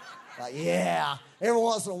 Like, yeah, every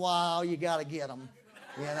once in a while you got to get them.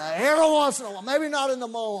 Every once in a while. Maybe not in the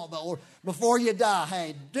moment, but before you die,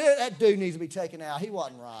 hey, that dude needs to be taken out. He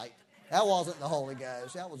wasn't right. That wasn't the Holy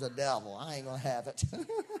Ghost. That was the devil. I ain't going to have it.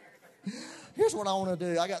 Here's what I want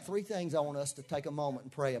to do. I got 3 things I want us to take a moment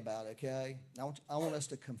and pray about, okay? I want us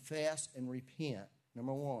to confess and repent.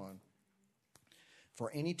 Number 1,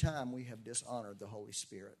 for any time we have dishonored the Holy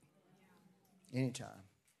Spirit. Anytime.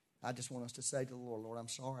 I just want us to say to the Lord, Lord, I'm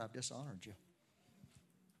sorry I've dishonored you.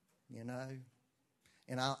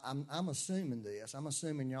 And I'm assuming this. I'm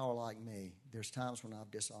assuming y'all are like me. There's times when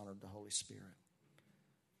I've dishonored the Holy Spirit.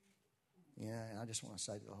 And I just want to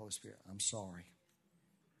say to the Holy Spirit, I'm sorry.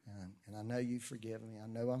 And I know you've forgiven me. I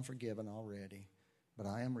know I'm forgiven already. But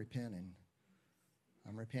I am repenting.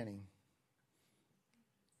 I'm repenting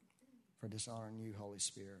for dishonoring you, Holy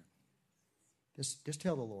Spirit. Just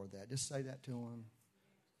tell the Lord that. Just say that to him.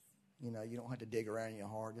 You know, you don't have to dig around in your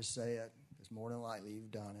heart. Just say it. It's more than likely you've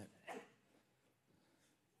done it.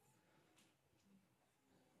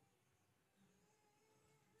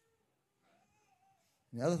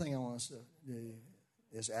 The other thing I want us to do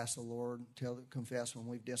is ask the Lord, confess when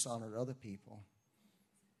we've dishonored other people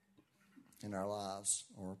in our lives,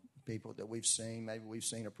 or people that we've seen. Maybe we've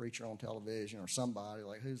seen a preacher on television or somebody,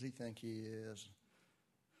 like, who does he think he is?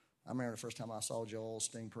 I remember the first time I saw Joel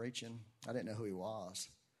Osteen preaching, I didn't know who he was.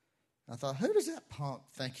 I thought, who does that punk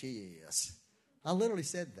think he is? I literally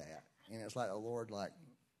said that. And it's like the Lord, like,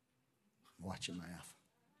 watch your mouth.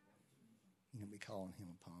 You know, be calling him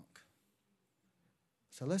a punk.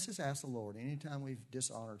 So let's just ask the Lord, anytime we've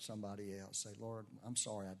dishonored somebody else, say, Lord, I'm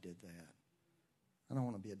sorry I did that. I don't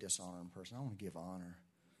want to be a dishonoring person. I want to give honor.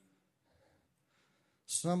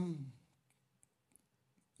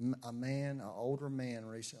 An older man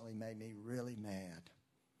recently made me really mad.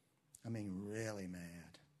 I mean, really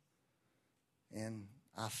mad. And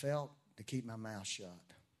I felt to keep my mouth shut.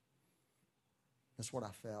 That's what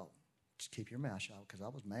I felt. Just keep your mouth shut, because I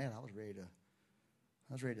was mad. I was ready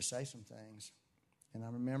to say some things. And I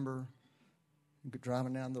remember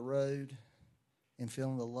driving down the road and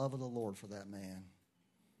feeling the love of the Lord for that man,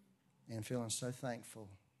 and feeling so thankful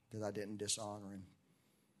that I didn't dishonor him.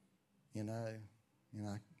 You know, and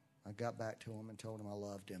I got back to him and told him I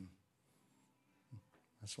loved him.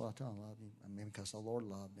 That's what I told him, I love him. I mean, because the Lord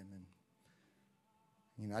loved him. And,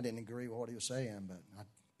 you know, I didn't agree with what he was saying, but I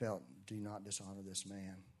felt, do not dishonor this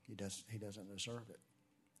man. He doesn't deserve it.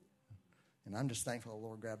 And I'm just thankful the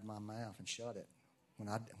Lord grabbed my mouth and shut it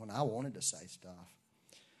when I wanted to say stuff.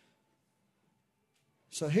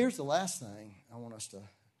 So here's the last thing I want us to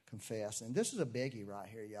confess. And this is a biggie right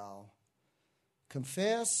here, y'all.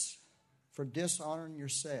 Confess for dishonoring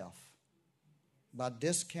yourself by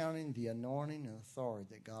discounting the anointing and authority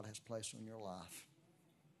that God has placed on your life.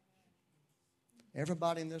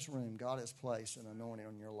 Everybody in this room, God has placed an anointing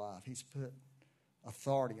on your life. He's put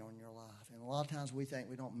authority on your life. And a lot of times we think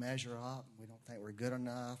we don't measure up. We don't think we're good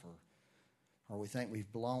enough, or we think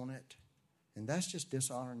we've blown it. And that's just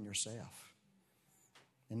dishonoring yourself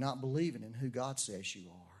and not believing in who God says you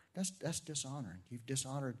are. That's dishonoring. You've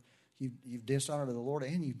dishonored the Lord,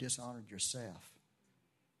 and you've dishonored yourself.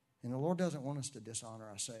 And the Lord doesn't want us to dishonor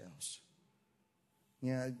ourselves.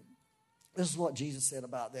 You know, this is what Jesus said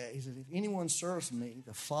about that. He said, if anyone serves me,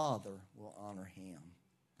 the Father will honor him.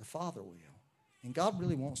 The Father will. And God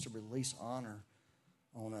really wants to release honor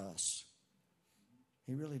on us.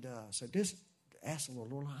 He really does. So just ask the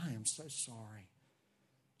Lord, I am so sorry.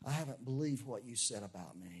 I haven't believed what you said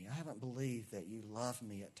about me. I haven't believed that you love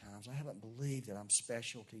me at times. I haven't believed that I'm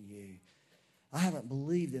special to you. I haven't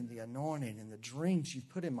believed in the anointing and the dreams you've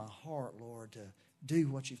put in my heart, Lord, to do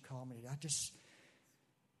what you've called me to do. I just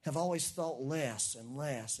have always thought less and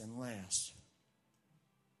less and less.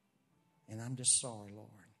 And I'm just sorry, Lord.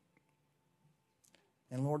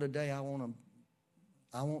 And Lord, today I want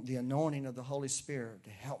the anointing of the Holy Spirit to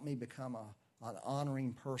help me become an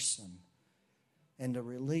honoring person and to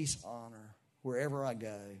release honor wherever I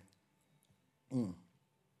go.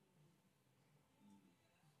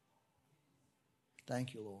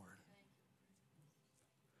 Thank you, Lord.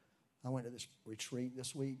 I went to this retreat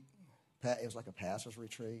this week. It was like a pastor's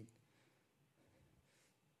retreat.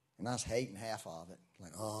 And I was hating half of it.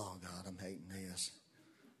 Like, oh, God, I'm hating this.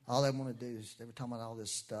 All they want to do is, they were talking about all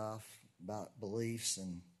this stuff about beliefs,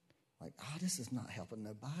 and like, oh, this is not helping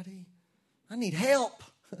nobody. I need help.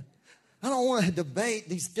 I don't want to debate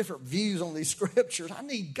these different views on these scriptures. I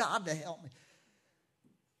need God to help me.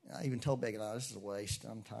 I even told Becky, this is a waste.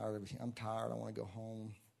 I'm tired. I want to go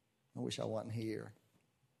home. I wish I wasn't here.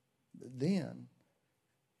 But then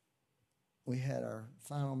we had our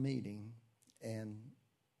final meeting, and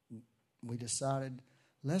we decided,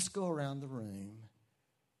 let's go around the room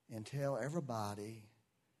and tell everybody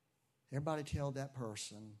tell that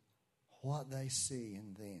person what they see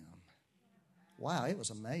in them. Wow, it was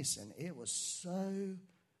amazing. It was so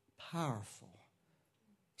powerful.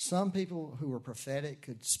 Some people who were prophetic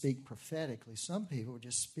could speak prophetically. Some people were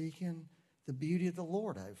just speaking the beauty of the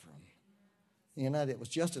Lord over them. You know, it was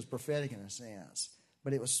just as prophetic in a sense.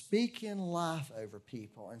 But it was speaking life over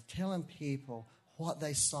people and telling people what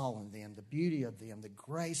they saw in them, the beauty of them, the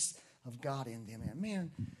grace of God in them. And man,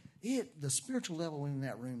 the spiritual level in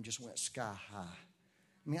that room just went sky high.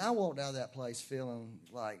 I mean, I walked out of that place feeling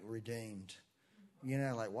like redeemed. You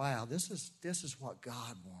know, like, wow, this is what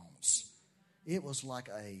God wants. It was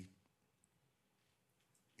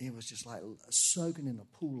just like soaking in a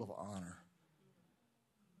pool of honor.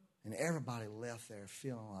 And everybody left there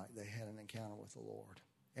feeling like they had an encounter with the Lord.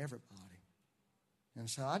 Everybody. And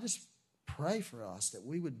so I just pray for us that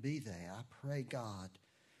we would be there. I pray, God,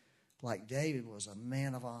 like David was a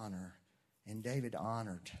man of honor, and David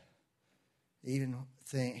honored.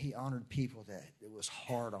 He honored people that it was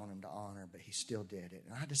hard on him to honor, but he still did it.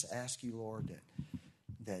 And I just ask you, Lord,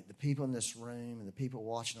 that the people in this room and the people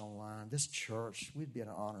watching online, this church, we'd be in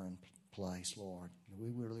an honoring place, Lord.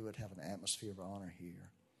 We really would have an atmosphere of honor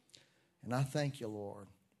here. And I thank you, Lord.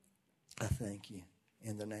 I thank you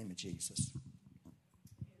in the name of Jesus.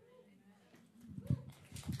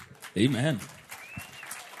 Amen.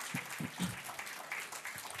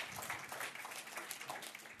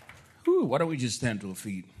 Whew, why don't we just stand to our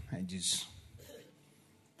feet and just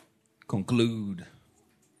conclude.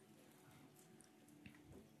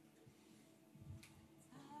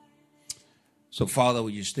 So, Father,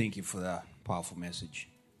 we just thank you for that powerful message.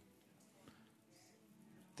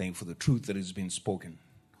 Thank you for the truth that has been spoken.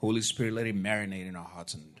 Holy Spirit, let it marinate in our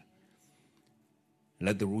hearts and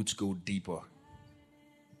let the roots go deeper.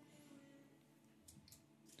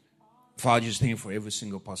 Father, I just thank you for every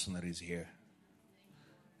single person that is here.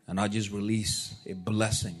 And I just release a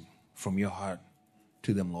blessing from your heart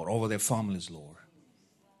to them, Lord, over their families, Lord.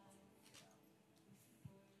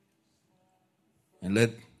 And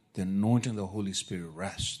let the anointing of the Holy Spirit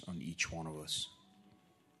rest on each one of us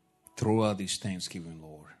throughout this Thanksgiving,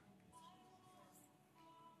 Lord.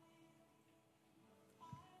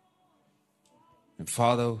 And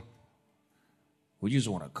Father, we just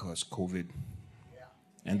want to curse COVID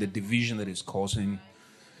and the division that is causing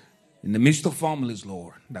in the midst of families,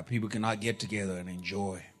 Lord, that people cannot get together and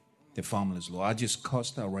enjoy their families, Lord. I just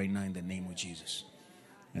curse that right now in the name of Jesus.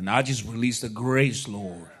 And I just release the grace,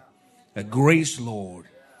 Lord. The grace, Lord.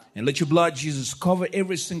 And let your blood, Jesus, cover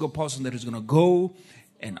every single person that is going to go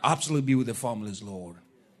and absolutely be with their families, Lord.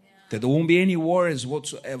 That there won't be any worries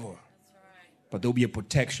whatsoever. But there'll be a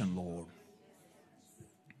protection, Lord.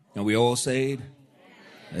 And we all say,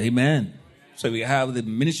 amen. So we have the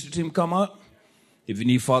ministry team come up. If you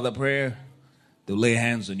need further prayer, they'll lay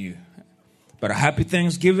hands on you. But a happy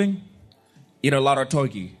Thanksgiving. Eat a lot of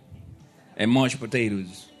turkey and mashed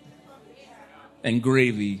potatoes and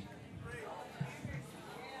gravy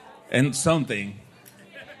and something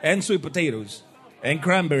and sweet potatoes and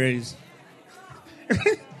cranberries.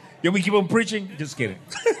 Yeah, we keep on preaching? Just kidding.